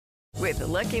With the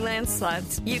Lucky Land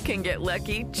Slots, you can get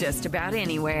lucky just about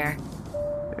anywhere.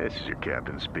 This is your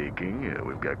captain speaking.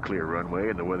 We've got clear runway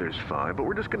and the weather's fine, but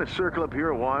we're just going to circle up here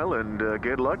a while and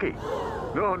get lucky.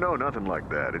 No, nothing like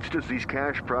that. It's just these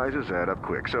cash prizes add up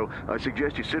quick. So I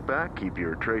suggest you sit back, keep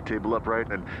your tray table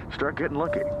upright, and start getting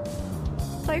lucky.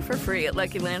 Play for free at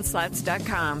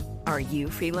LuckyLandSlots.com. Are you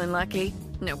feeling lucky?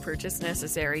 No purchase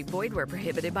necessary. Void where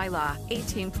prohibited by law.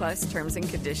 18+ terms and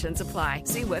conditions apply.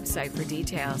 See website for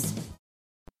details.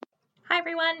 Hi,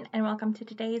 everyone, and welcome to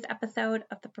today's episode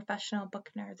of the Professional Book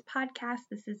Nerds podcast.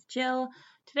 This is Jill.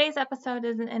 Today's episode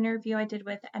is an interview I did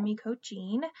with Emiko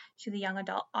Jean. She's a young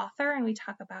adult author, and we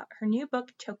talk about her new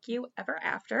book, Tokyo Ever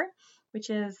After, which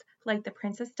is like the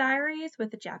Princess Diaries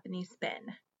with a Japanese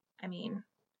spin. I mean,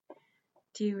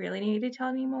 do you really need to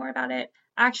tell me more about it?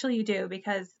 Actually, you do,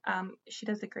 because she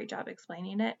does a great job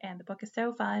explaining it, and the book is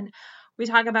so fun. We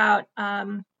talk about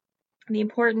the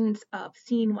importance of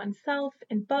seeing oneself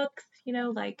in books,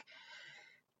 like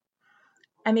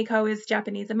Emiko is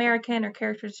Japanese American, her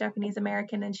character is Japanese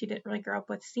American, and she didn't really grow up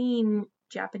with seeing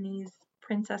Japanese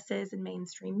princesses in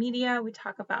mainstream media. We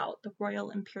talk about the royal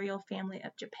imperial family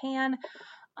of Japan,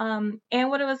 and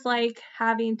what it was like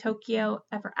having Tokyo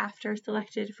Ever After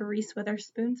selected for Reese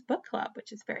Witherspoon's book club,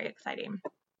 which is very exciting.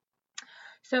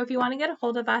 So if you want to get a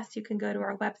hold of us, you can go to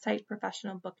our website,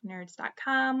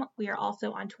 professionalbooknerds.com. We are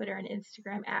also on Twitter and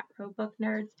Instagram at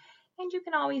ProBookNerds, and you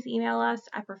can always email us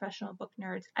at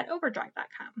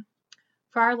professionalbooknerds@overdrive.com.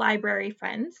 For our library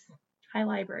friends, hi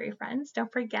library friends,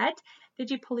 don't forget,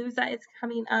 Digipalooza is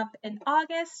coming up in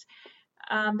August.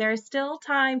 There is still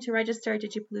time to register at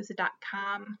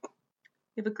digipalooza.com.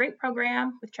 We have a great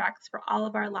program with tracks for all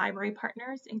of our library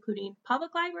partners, including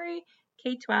public library,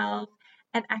 K-12,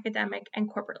 and academic and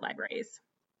corporate libraries.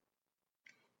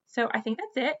 So I think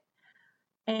that's it.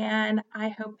 And I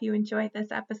hope you enjoyed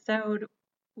this episode,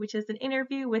 which is an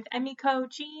interview with Emiko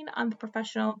Jean on the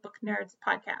Professional Book Nerds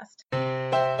podcast.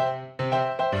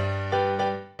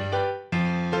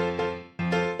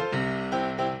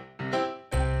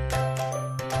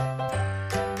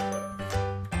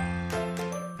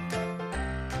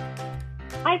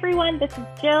 Hi everyone, this is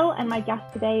Jill, and my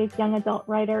guest today is young adult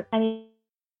writer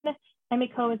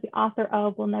Emiko is the author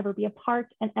of We'll Never Be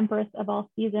Apart and Empress of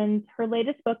All Seasons. Her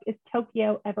latest book is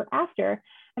Tokyo Ever After.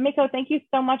 Emiko, thank you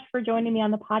so much for joining me on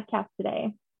the podcast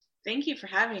today. Thank you for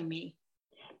having me.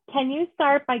 Can you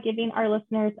start by giving our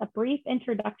listeners a brief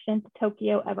introduction to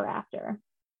Tokyo Ever After?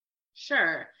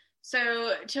 Sure.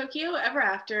 So Tokyo Ever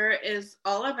After is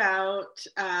all about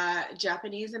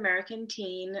Japanese American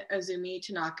teen Azumi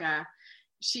Tanaka.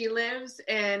 She lives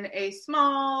in a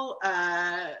small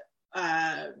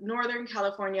Northern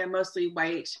California, mostly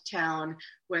white town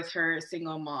with her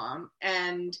single mom.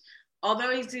 And although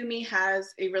Izumi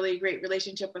has a really great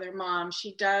relationship with her mom,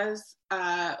 she does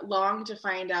long to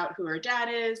find out who her dad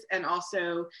is and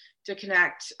also to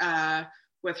connect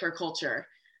with her culture.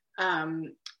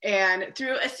 And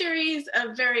through a series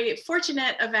of very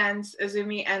fortunate events,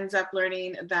 Izumi ends up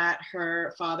learning that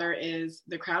her father is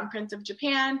the Crown Prince of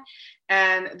Japan,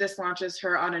 and this launches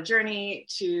her on a journey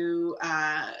to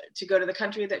go to the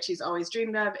country that she's always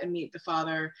dreamed of and meet the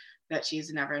father that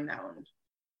she's never known.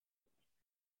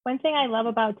 One thing I love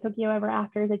about Tokyo Ever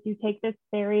After is that you take this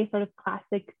very sort of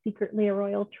classic secretly a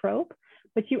royal trope,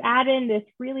 but you add in this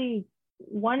really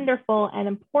wonderful and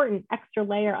important extra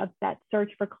layer of that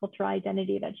search for cultural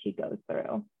identity that she goes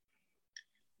through.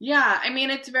 Yeah, I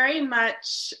mean, it's very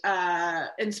much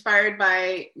inspired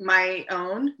by my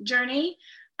own journey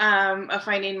of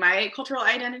finding my cultural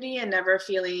identity and never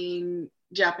feeling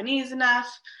Japanese enough.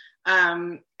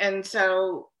 And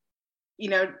so,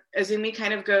 Azumi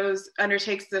kind of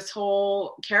undertakes this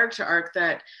whole character arc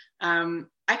that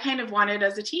I kind of wanted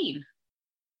as a teen.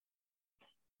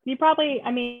 You probably,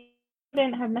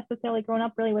 didn't have necessarily grown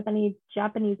up really with any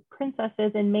Japanese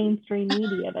princesses in mainstream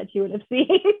media that you would have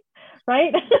seen,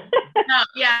 right? No,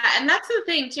 yeah, and that's the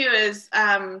thing too is,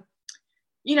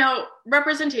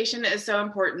 representation is so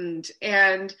important.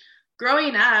 And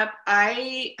growing up,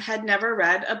 I had never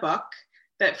read a book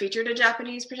that featured a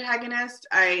Japanese protagonist.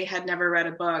 I had never read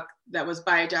a book that was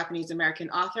by a Japanese American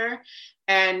author.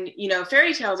 And,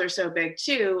 fairy tales are so big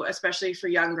too, especially for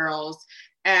young girls.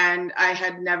 And I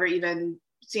had never even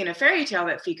seen a fairy tale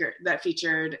that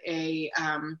featured a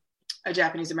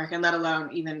Japanese American, let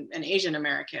alone even an Asian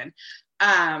American.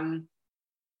 And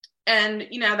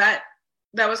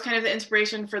that was kind of the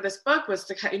inspiration for this book, was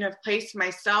to kind of place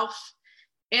myself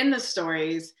in the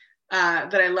stories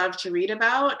that I love to read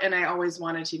about and I always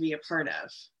wanted to be a part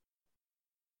of.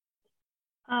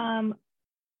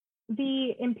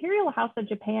 The Imperial House of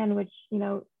Japan, which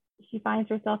she finds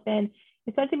herself in,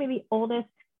 It's said to be the oldest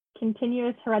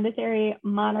continuous hereditary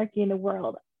monarchy in the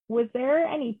world. Was there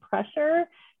any pressure,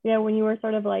 when you were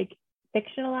sort of like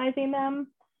fictionalizing them?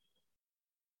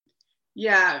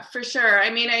 Yeah, for sure. I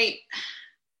mean,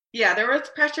 there was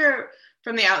pressure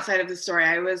from the outside of the story.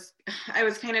 I was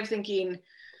kind of thinking,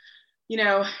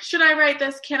 should I write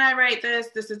this? Can I write this?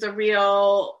 This is a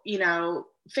real,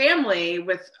 family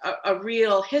with a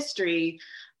real history.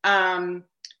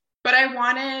 But I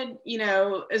wanted,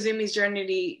 Azumi's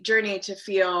journey to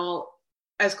feel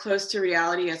as close to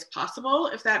reality as possible,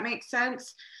 if that makes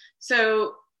sense.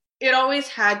 So it always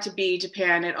had to be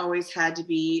Japan. It always had to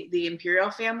be the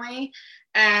imperial family.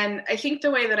 And I think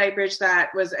the way that I bridged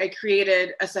that was I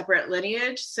created a separate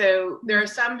lineage. So there are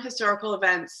some historical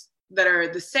events that are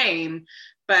the same,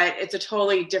 but it's a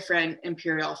totally different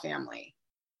imperial family.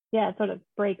 Yeah, it sort of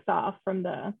breaks off from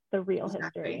the real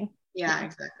Exactly. history. Yeah,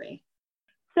 exactly.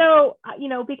 So,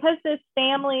 because this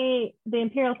family, the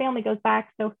imperial family, goes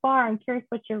back so far, I'm curious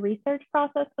what your research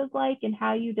process was like and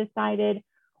how you decided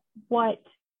what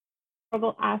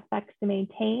historical aspects to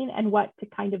maintain and what to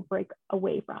kind of break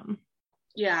away from.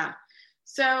 Yeah.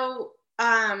 So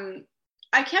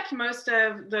I kept most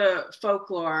of the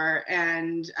folklore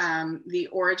and the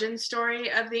origin story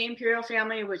of the imperial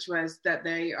family, which was that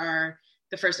the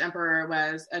first emperor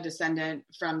was a descendant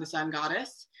from the sun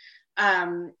goddess.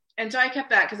 And so I kept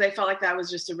that because I felt like that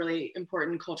was just a really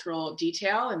important cultural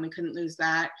detail and we couldn't lose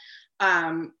that.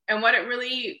 And what it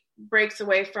really breaks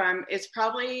away from is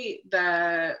probably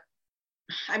if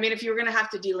you were going to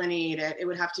have to delineate it, it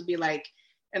would have to be like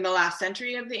in the last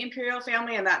century of the imperial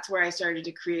family. And that's where I started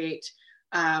to create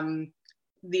its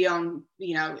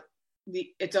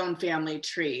own family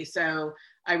tree. So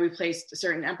I replaced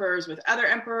certain emperors with other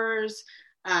emperors,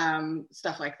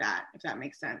 stuff like that, if that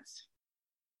makes sense.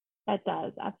 That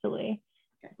does, absolutely.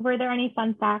 Okay. Were there any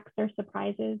fun facts or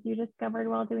surprises you discovered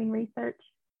while doing research?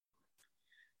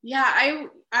 Yeah,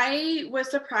 I was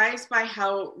surprised by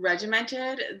how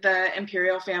regimented the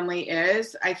imperial family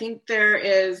is. I think there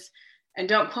is, and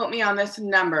don't quote me on this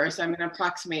number, so I'm going to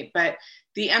approximate, but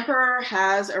the emperor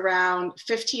has around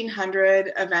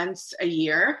 1,500 events a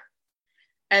year.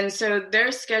 And so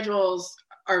their schedules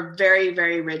are very,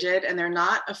 very rigid, and they're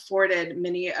not afforded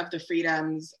many of the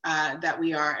freedoms that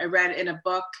we are. I read in a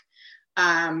book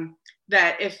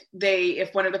that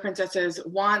if one of the princesses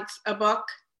wants a book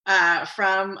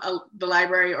from the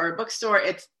library or a bookstore,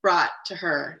 it's brought to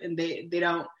her, and they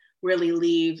don't really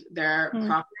leave their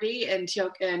property in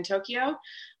Tokyo.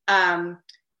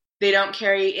 They don't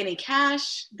carry any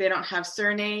cash. They don't have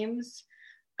surnames,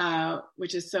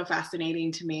 which is so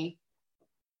fascinating to me.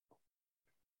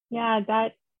 Yeah,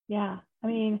 I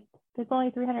mean, there's only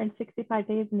 365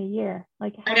 days in a year.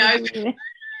 Like, I know.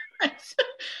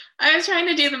 I was trying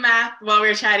to do the math while we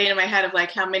were chatting in my head of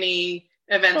like how many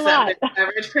events that would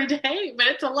average per day, but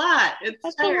it's a lot.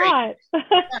 That's tiring. A lot.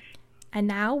 And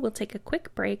now we'll take a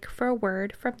quick break for a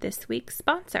word from this week's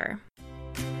sponsor.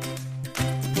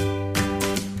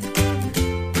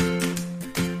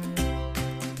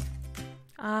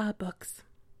 Ah, books.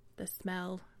 The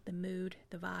smell, the mood,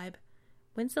 the vibe.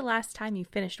 When's the last time you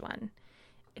finished one?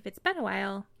 If it's been a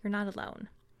while, you're not alone.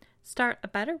 Start a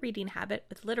better reading habit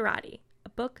with Literati, a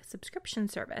book subscription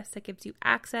service that gives you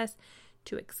access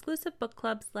to exclusive book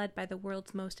clubs led by the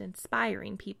world's most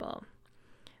inspiring people.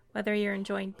 Whether you're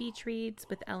enjoying beach reads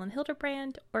with Ellen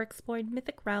Hilderbrand or exploring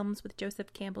mythic realms with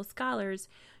Joseph Campbell scholars,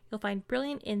 you'll find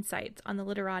brilliant insights on the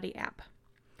Literati app.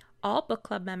 All book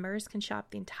club members can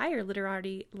shop the entire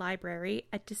Literati library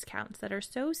at discounts that are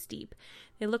so steep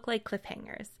they look like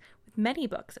cliffhangers, with many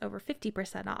books over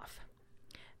 50% off.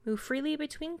 Move freely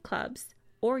between clubs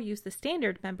or use the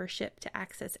standard membership to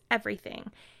access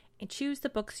everything and choose the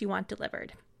books you want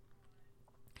delivered.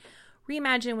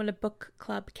 Reimagine what a book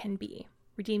club can be.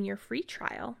 Redeem your free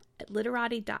trial at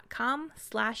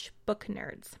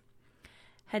literati.com/booknerds.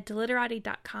 Head to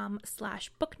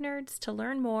literati.com/booknerds to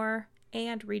learn more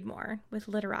and read more with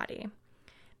Literati.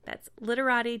 That's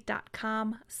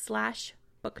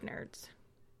literati.com/booknerds.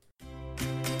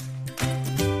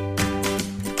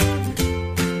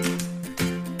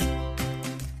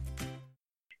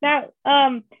 Now,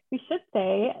 we should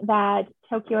say that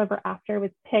Tokyo Ever After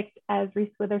was picked as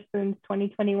Reese Witherspoon's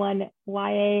 2021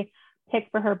 YA pick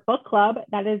for her book club.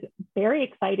 That is very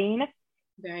exciting.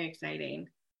 Very exciting.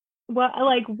 What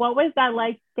was that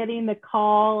like, getting the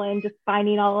call and just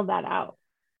finding all of that out?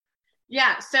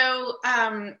 Yeah, so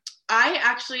I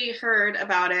actually heard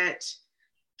about it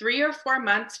 3 or 4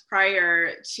 months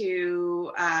prior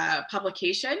to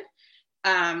publication.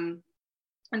 And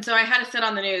so I had to sit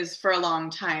on the news for a long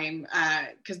time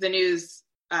because the news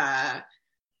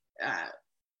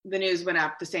the news went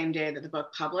up the same day that the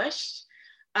book published.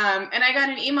 And I got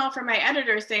an email from my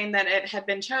editor saying that it had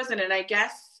been chosen, and I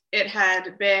guess it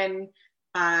had been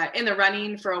in the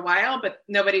running for a while, but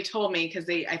nobody told me because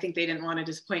I think they didn't want to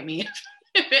disappoint me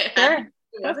if it sure.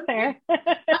 That's fair.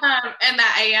 And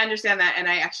that I understand that, and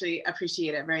I actually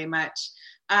appreciate it very much.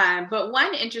 But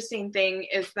one interesting thing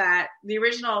is that the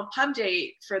original pub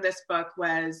date for this book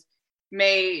was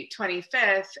May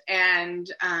 25th, and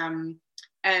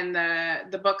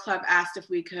the book club asked if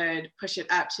we could push it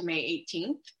up to May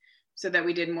 18th so that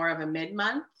we did more of a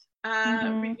mid-month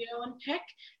review and pick.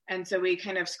 And so we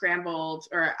kind of scrambled,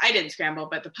 or I didn't scramble,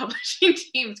 but the publishing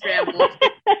team scrambled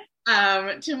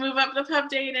to move up the pub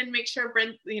date and make sure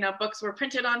books were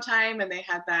printed on time and they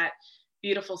had that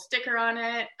beautiful sticker on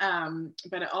it.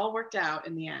 But it all worked out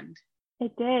in the end.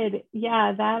 It did.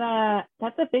 Yeah,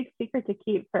 that's a big secret to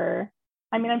keep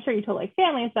I'm sure you told like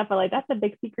family and stuff, but like that's a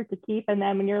big secret to keep. And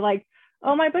then when you're like,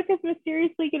 oh, my book is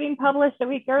mysteriously getting published a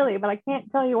week early, but I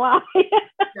can't tell you why.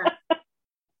 Yeah.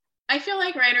 I feel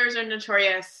like writers are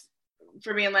notorious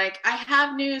for being like, I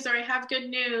have news or I have good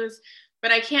news,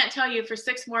 but I can't tell you for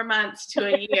 6 more months to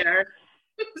a year.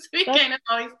 So we kind of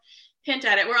always hint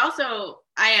at it.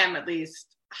 I am at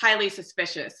least highly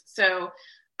suspicious. So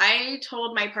I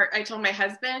told my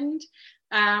husband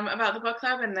about the book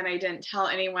club, and then I didn't tell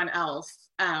anyone else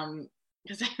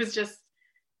because I was just,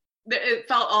 it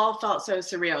felt so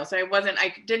surreal. So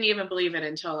I didn't even believe it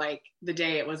until like the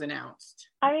day it was announced.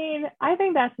 I mean, I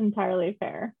think that's entirely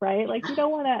fair, right? Like you don't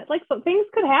want to, like, so things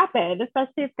could happen,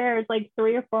 especially if there's like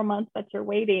 3 or 4 months that you're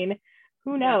waiting.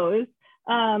 Who knows?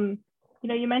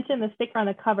 You mentioned the sticker on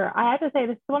the cover. I have to say,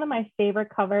 this is one of my favorite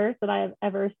covers that I have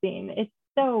ever seen. It's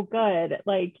so good.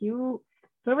 Like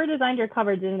whoever designed your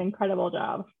cover did an incredible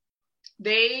job.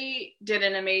 They did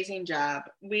an amazing job.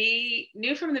 We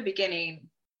knew from the beginning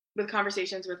with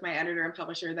conversations with my editor and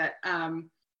publisher that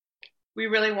we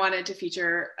really wanted to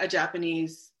feature a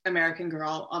Japanese American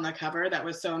girl on the cover. That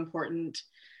was so important.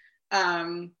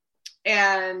 And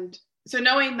so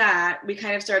knowing that, we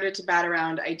kind of started to bat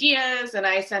around ideas, and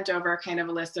I sent over kind of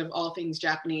a list of all things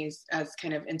Japanese as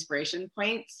kind of inspiration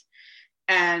points.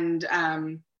 And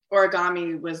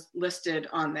origami was listed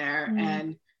on there,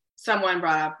 and someone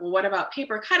brought up, well, what about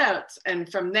paper cutouts?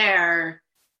 And from there,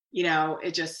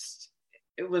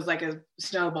 it was like a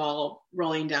snowball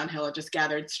rolling downhill. It just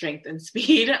gathered strength and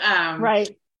speed. Right.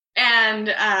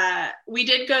 And we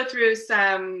did go through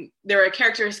there were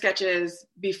character sketches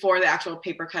before the actual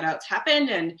paper cutouts happened.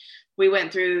 And we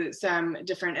went through some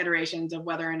different iterations of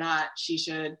whether or not she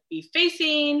should be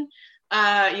facing,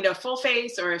 full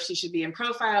face, or if she should be in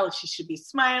profile, if she should be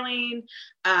smiling.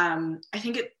 I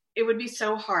think it would be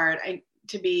so hard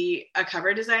to be a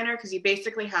cover designer, because you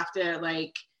basically have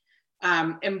to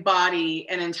embody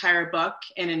an entire book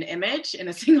in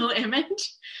a single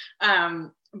image.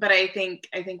 But I think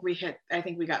we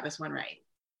got this one right.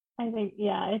 I think,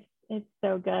 yeah, it's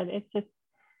so good. It just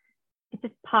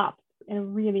pops in a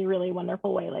really, really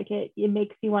wonderful way. Like it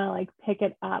makes you want to like pick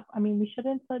it up. I mean, we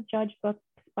shouldn't judge books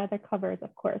by their covers,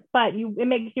 of course, but it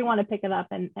makes you want to pick it up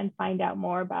and find out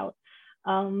more about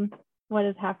what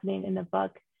is happening in the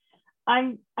book.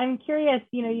 I'm curious,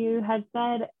 you had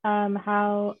said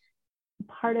how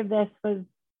part of this was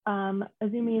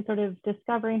Azumi sort of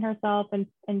discovering herself and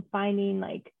finding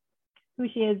like who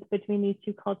she is between these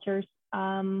two cultures.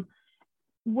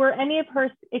 Were any of her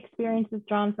experiences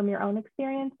drawn from your own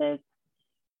experiences?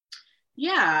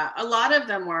 Yeah, a lot of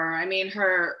them were. I mean,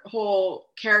 her whole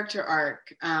character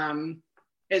arc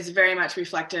is very much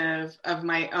reflective of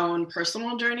my own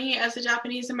personal journey as a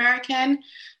Japanese American.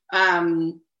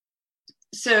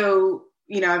 So,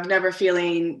 I've never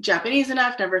feeling Japanese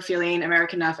enough, never feeling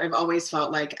American enough. I've always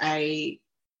felt like I,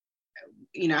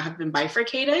 have been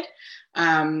bifurcated.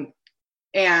 And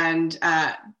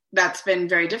that's been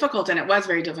very difficult. And it was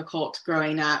very difficult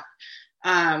growing up.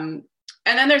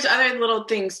 And then there's other little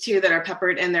things too that are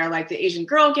peppered in there, like the Asian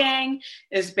Girl Gang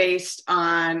is based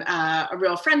on a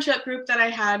real friendship group that I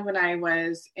had when I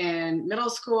was in middle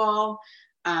school.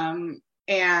 And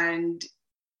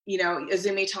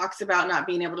Azumi talks about not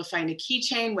being able to find a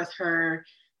keychain with her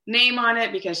name on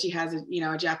it because she has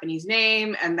a Japanese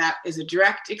name. And that is a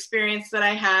direct experience that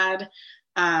I had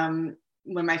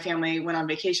when my family went on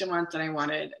vacation once, and I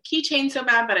wanted a keychain so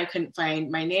bad, but I couldn't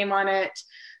find my name on it.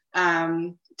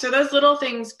 So those little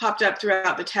things popped up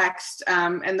throughout the text.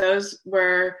 And those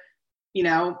were,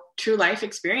 true life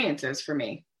experiences for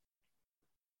me.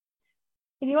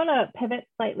 If you want to pivot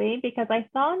slightly, because I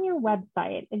saw on your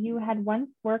website that you had once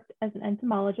worked as an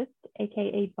entomologist,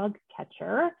 aka bug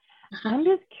catcher. I'm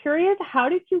just curious, how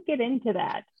did you get into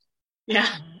that?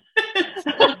 Yeah.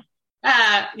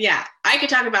 Yeah, I could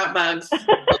talk about bugs.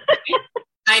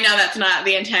 I know that's not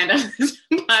the intent of this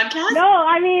podcast. No,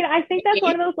 I mean, I think that's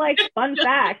one of those like fun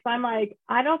facts. I'm like,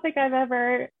 I don't think I've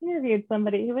ever interviewed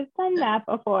somebody who has done that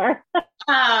before.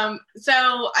 So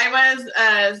I was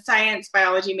a science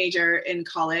biology major in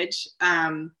college.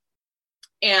 And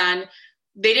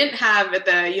they didn't have, at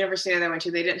the university that I went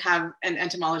to, they didn't have an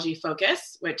entomology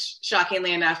focus, which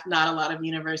shockingly enough, not a lot of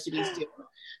universities do.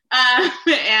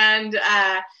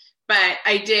 But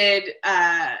I did,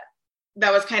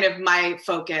 that was kind of my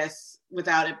focus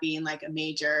without it being like a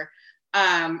major.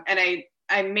 And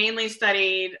I mainly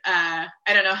studied, I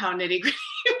don't know how nitty gritty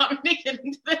you want me to get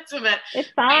into this, but it's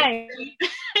fine.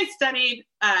 I studied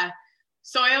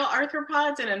soil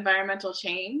arthropods and environmental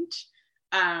change.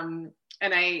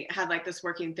 And I had like this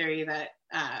working theory that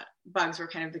bugs were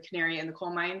kind of the canary in the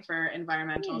coal mine for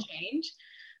environmental change.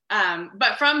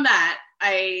 But from that,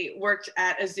 I worked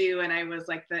at a zoo and I was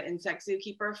like the insect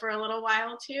zookeeper for a little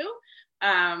while too.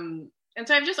 And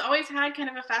so I've just always had kind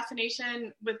of a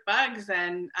fascination with bugs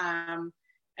and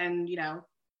you know,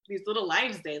 these little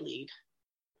lives they lead.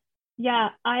 Yeah,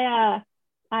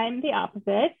 I'm the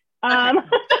opposite. Okay.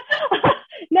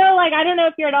 No, like, I don't know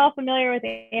if you're at all familiar with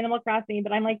Animal Crossing,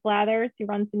 but I'm like Blathers, who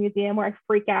runs the museum, where I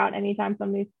freak out anytime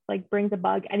somebody like brings a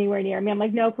bug anywhere near me. I'm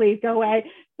like, no, please go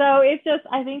away. So it's just,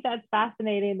 I think that's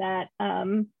fascinating that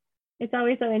it's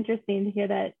always so interesting to hear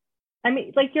that. I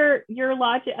mean, like your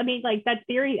logic, I mean, like that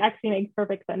theory actually makes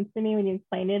perfect sense to me when you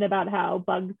explain it about how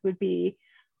bugs would be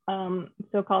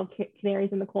so-called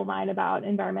canaries in the coal mine about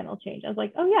environmental change. I was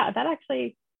like, oh yeah, that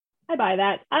actually, I buy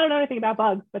that. I don't know anything about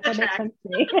bugs, but that makes sense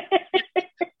to me.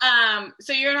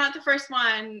 So you're not the first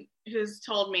one who's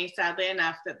told me, sadly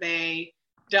enough, that they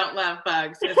don't love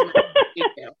bugs as much as you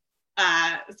do.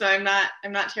 So I'm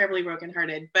not terribly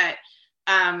brokenhearted, but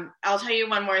I'll tell you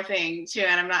one more thing too,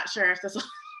 and I'm not sure if this will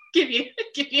give you an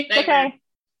idea. Okay.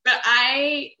 But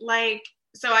I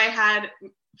had,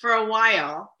 for a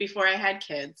while before I had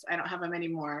kids, I don't have them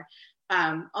anymore.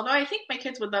 Although I think my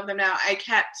kids would love them now. I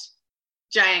kept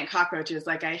giant cockroaches.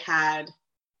 Like I had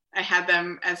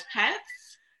them as pets.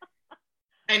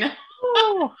 I know.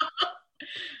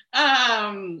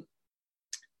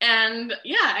 And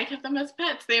yeah, I kept them as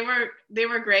pets. They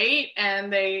were great,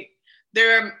 and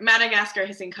they're Madagascar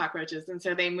hissing cockroaches, and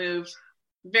so they moved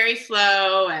very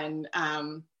slow, and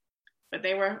but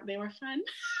they were fun.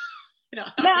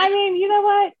 I mean, you know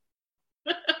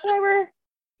what? Whatever.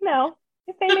 No,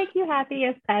 if they make you happy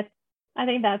as pets, I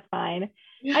think that's fine.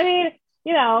 Yeah. I mean,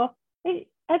 you know,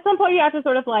 at some point you have to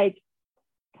sort of like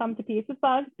come to peace with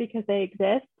bugs because they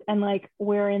exist and like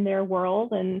we're in their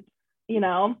world, and you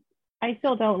know, I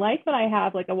still don't like when I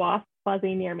have like a wasp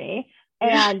buzzing near me,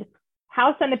 and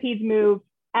house centipedes move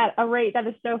at a rate that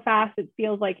is so fast it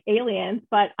feels like aliens,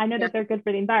 but I know that they're good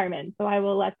for the environment, so I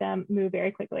will let them move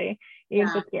very quickly, even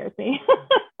if it scares me.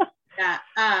 Yeah.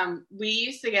 We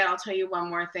used to get, I'll tell you one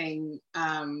more thing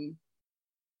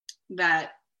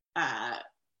that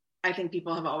I think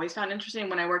people have always found interesting.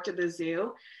 When I worked at the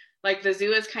zoo, like the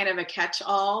zoo is kind of a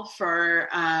catch-all for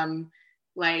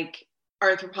like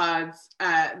arthropods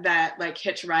that like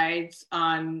hitch rides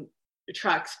on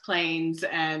trucks, planes,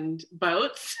 and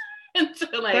boats. And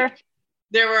so like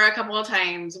there were a couple of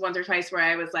times, once or twice, where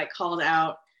I was like called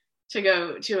out to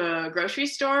go to a grocery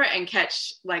store and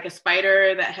catch like a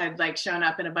spider that had like shown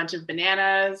up in a bunch of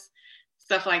bananas,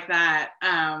 stuff like that.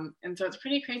 And so it's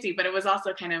pretty crazy, but it was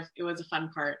also it was a fun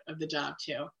part of the job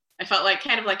too. I felt like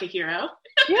kind of like a hero.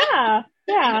 Yeah.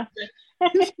 Yeah.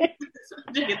 To get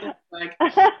this bug.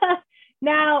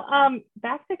 Now,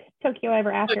 back to Tokyo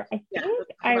Ever After. I think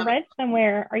I read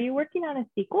somewhere, are you working on a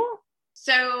sequel?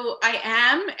 So I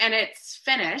am, and it's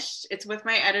finished. It's with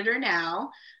my editor now.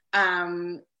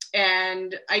 And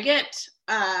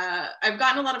I've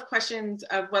gotten a lot of questions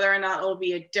of whether or not it'll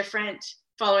be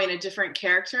following a different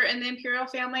character in the Imperial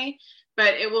family,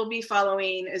 but it will be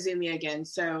following Azumi again.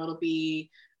 So it'll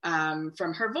be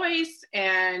from her voice,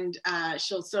 and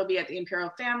she'll still be at the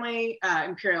Imperial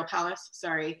Palace,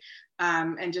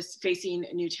 and just facing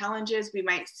new challenges. We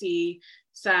might see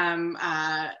some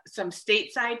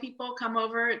stateside people come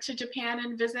over to Japan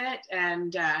and visit,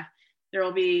 and there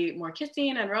will be more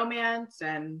kissing and romance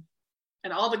and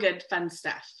all the good fun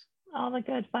stuff. All the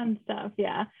good fun stuff,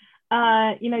 yeah.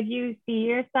 Do you see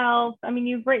yourself, I mean,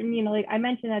 you've written, like I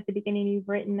mentioned at the beginning, you've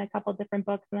written a couple different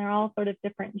books, and they're all sort of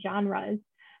different genres.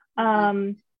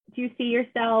 Do you see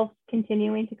yourself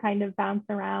continuing to kind of bounce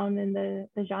around in the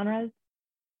genres?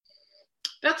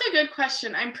 That's a good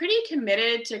question. I'm pretty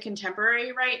committed to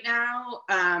contemporary right now.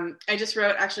 I just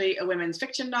wrote actually a women's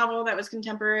fiction novel that was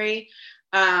contemporary.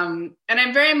 And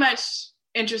I'm very much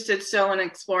interested still in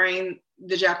exploring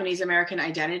the Japanese American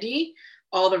identity,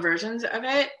 all the versions of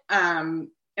it. And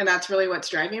that's really what's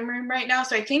driving me right now.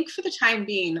 So I think for the time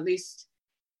being, at least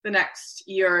the next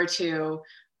year or two,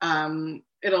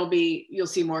 you'll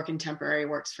see more contemporary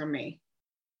works from me.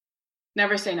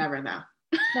 Never say never, though.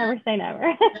 Never say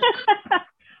never.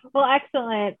 Well,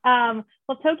 excellent.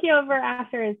 Well, Tokyo Ever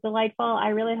After is delightful. I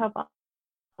really hope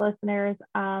listeners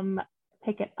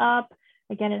pick it up.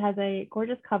 Again, it has a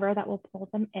gorgeous cover that will pull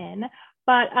them in.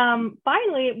 But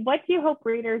finally, what do you hope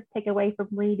readers take away from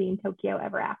reading Tokyo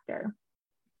Ever After?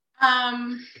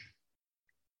 I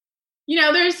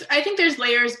think there's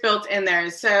layers built in there.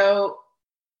 So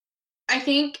I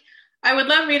think I would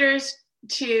love readers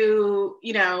to,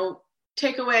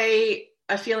 take away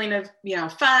a feeling of,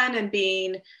 fun and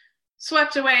being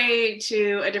swept away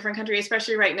to a different country,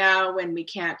 especially right now when we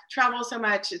can't travel so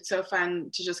much. It's so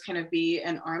fun to just kind of be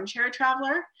an armchair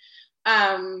traveler.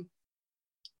 And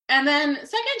then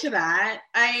second to that,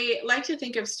 I like to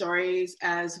think of stories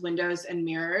as windows and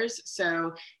mirrors.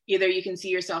 So either you can see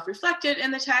yourself reflected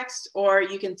in the text, or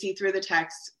you can see through the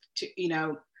text to,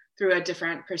 through a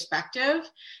different perspective.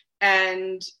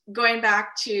 And going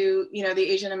back to, the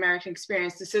Asian American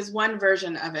experience, this is one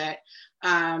version of it.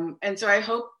 And so I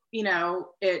hope,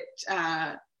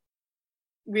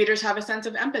 readers have a sense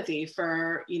of empathy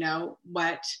for,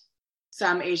 what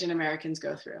some Asian Americans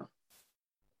go through.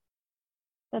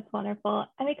 That's wonderful.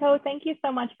 Emiko, thank you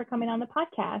so much for coming on the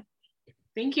podcast.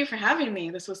 Thank you for having me.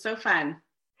 This was so fun.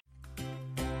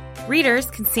 Readers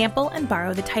can sample and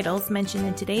borrow the titles mentioned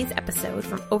in today's episode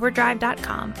from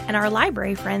overdrive.com, and our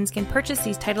library friends can purchase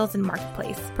these titles in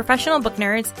Marketplace. Professional Book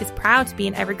Nerds is proud to be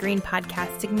an Evergreen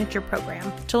Podcast signature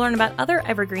program. To learn about other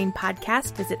Evergreen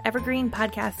podcasts, visit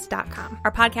evergreenpodcasts.com.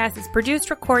 Our podcast is produced,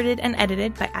 recorded, and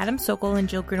edited by Adam Sokol and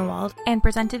Jill Grunewald, and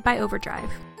presented by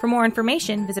Overdrive. For more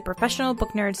information, visit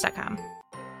professionalbooknerds.com.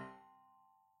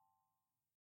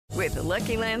 With the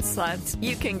Lucky Land Slots,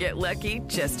 you can get lucky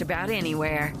just about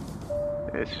anywhere.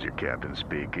 This is your captain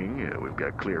speaking. We've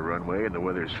got clear runway and the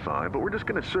weather's fine, but we're just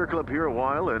going to circle up here a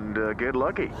while and get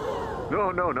lucky.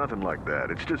 No, nothing like that.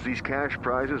 It's just these cash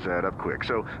prizes add up quick.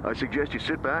 So I suggest you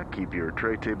sit back, keep your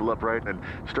tray table upright, and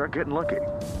start getting lucky.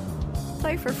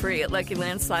 Play for free at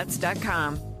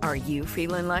LuckyLandSlots.com. Are you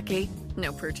feeling lucky?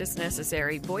 No purchase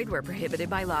necessary. Void where prohibited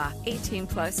by law.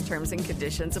 18+ terms and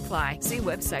conditions apply. See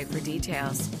website for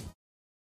details.